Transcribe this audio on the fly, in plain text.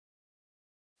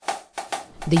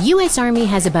The U.S. Army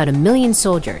has about 1 million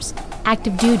soldiers,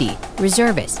 active duty,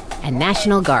 reservists, and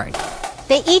National Guard.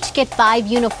 They each get 5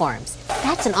 uniforms.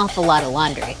 That's an awful lot of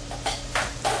laundry.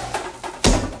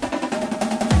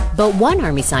 But one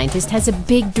Army scientist has a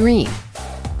big dream: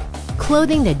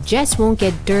 clothing that just won't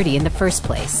get dirty in the first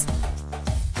place.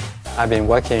 I've been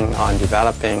working on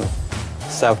developing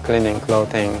self-cleaning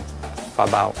clothing for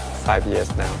about 5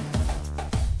 years now.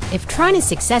 If Tron is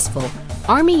successful,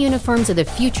 Army uniforms of the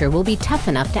future will be tough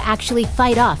enough to actually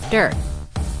fight off dirt.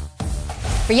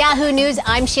 For Yahoo News,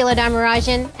 I'm Sheila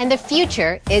Dharmarajan, and the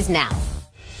future is now.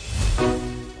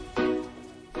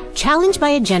 Challenged by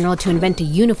a general to invent a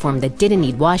uniform that didn't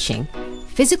need washing,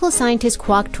 physical scientist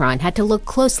Tron had to look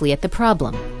closely at the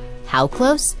problem. How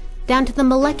close? Down to the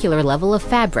molecular level of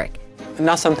fabric.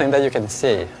 Not something that you can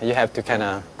see. You have to kind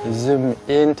of zoom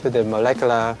into the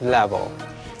molecular level.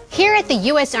 Here at the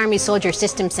U.S. Army Soldier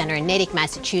Systems Center in Natick,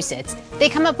 Massachusetts, they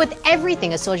come up with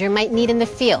everything a soldier might need in the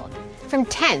field, from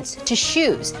tents to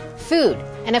shoes, food,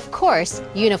 and of course,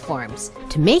 uniforms.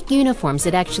 To make uniforms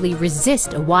that actually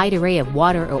resist a wide array of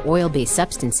water or oil-based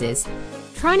substances,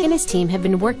 Tron and his team have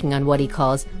been working on what he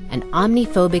calls an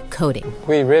omnifóbic coating.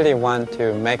 We really want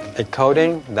to make a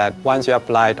coating that once you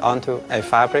apply it onto a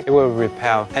fabric, it will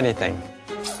repel anything.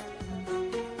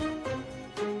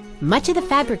 Much of the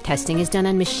fabric testing is done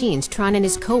on machines Tron and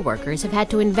his co-workers have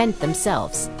had to invent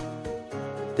themselves.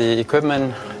 The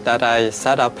equipment that I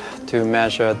set up to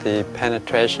measure the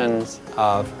penetrations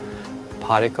of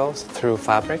particles through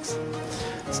fabrics.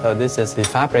 So this is the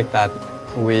fabric that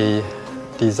we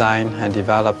designed and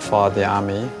developed for the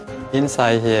Army.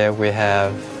 Inside here we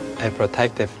have a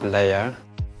protective layer.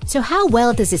 So how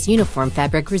well does this uniform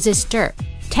fabric resist dirt?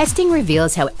 Testing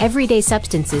reveals how everyday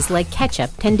substances like ketchup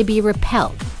tend to be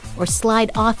repelled or slide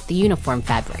off the uniform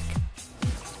fabric.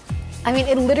 I mean,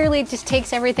 it literally just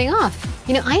takes everything off.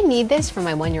 You know, I need this for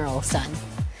my 1-year-old son.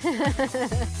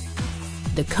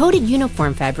 The coated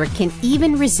uniform fabric can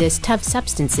even resist tough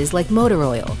substances like motor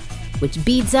oil, which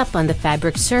beads up on the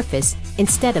fabric's surface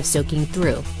instead of soaking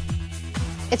through.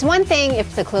 It's one thing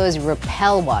if the clothes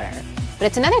repel water, but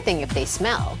it's another thing if they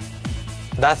smell.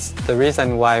 That's the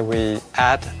reason why we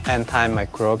add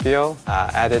antimicrobial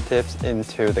additives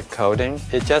into the coating.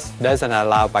 It just doesn't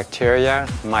allow bacteria,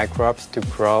 microbes to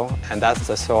grow, and that's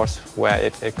the source where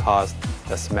it causes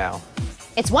the smell.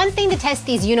 It's one thing to test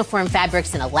these uniform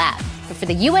fabrics in a lab, but for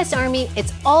the U.S. Army,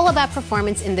 it's all about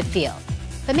performance in the field.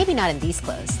 But maybe not in these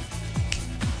clothes.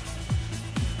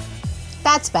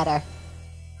 That's better.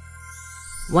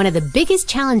 One of the biggest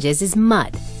challenges is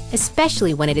mud,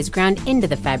 especially when it is ground into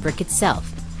the fabric itself.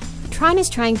 Tron is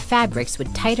trying fabrics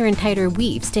with tighter and tighter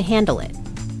weaves to handle it.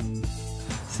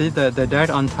 See the dirt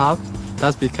on top?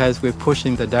 That's because we're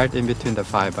pushing the dirt in between the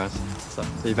fibers. So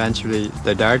eventually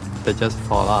the dirt, they just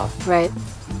fall off. Right.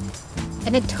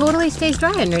 And it totally stays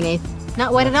dry underneath.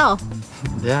 Not wet at all.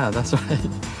 Yeah, that's right.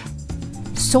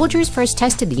 Soldiers first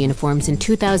tested the uniforms in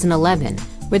 2011,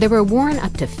 where they were worn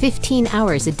up to 15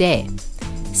 hours a day.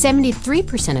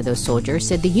 73% of those soldiers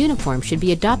said the uniform should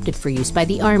be adopted for use by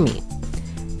the Army.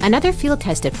 Another field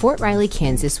test at Fort Riley,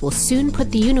 Kansas will soon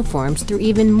put the uniforms through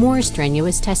even more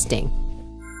strenuous testing.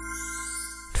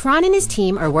 Tron and his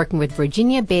team are working with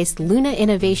Virginia-based Luna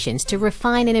Innovations to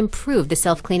refine and improve the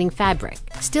self-cleaning fabric.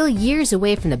 Still years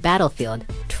away from the battlefield,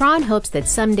 Tron hopes that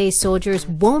someday soldiers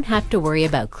won't have to worry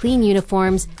about clean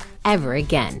uniforms ever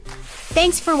again.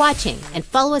 Thanks for watching, and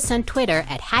follow us on Twitter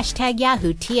at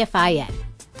 #YahooTFIN.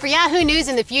 For Yahoo News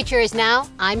and the Future is Now,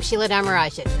 I'm Sheila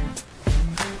Dharmarajan.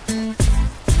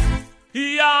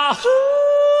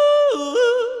 Yahoo!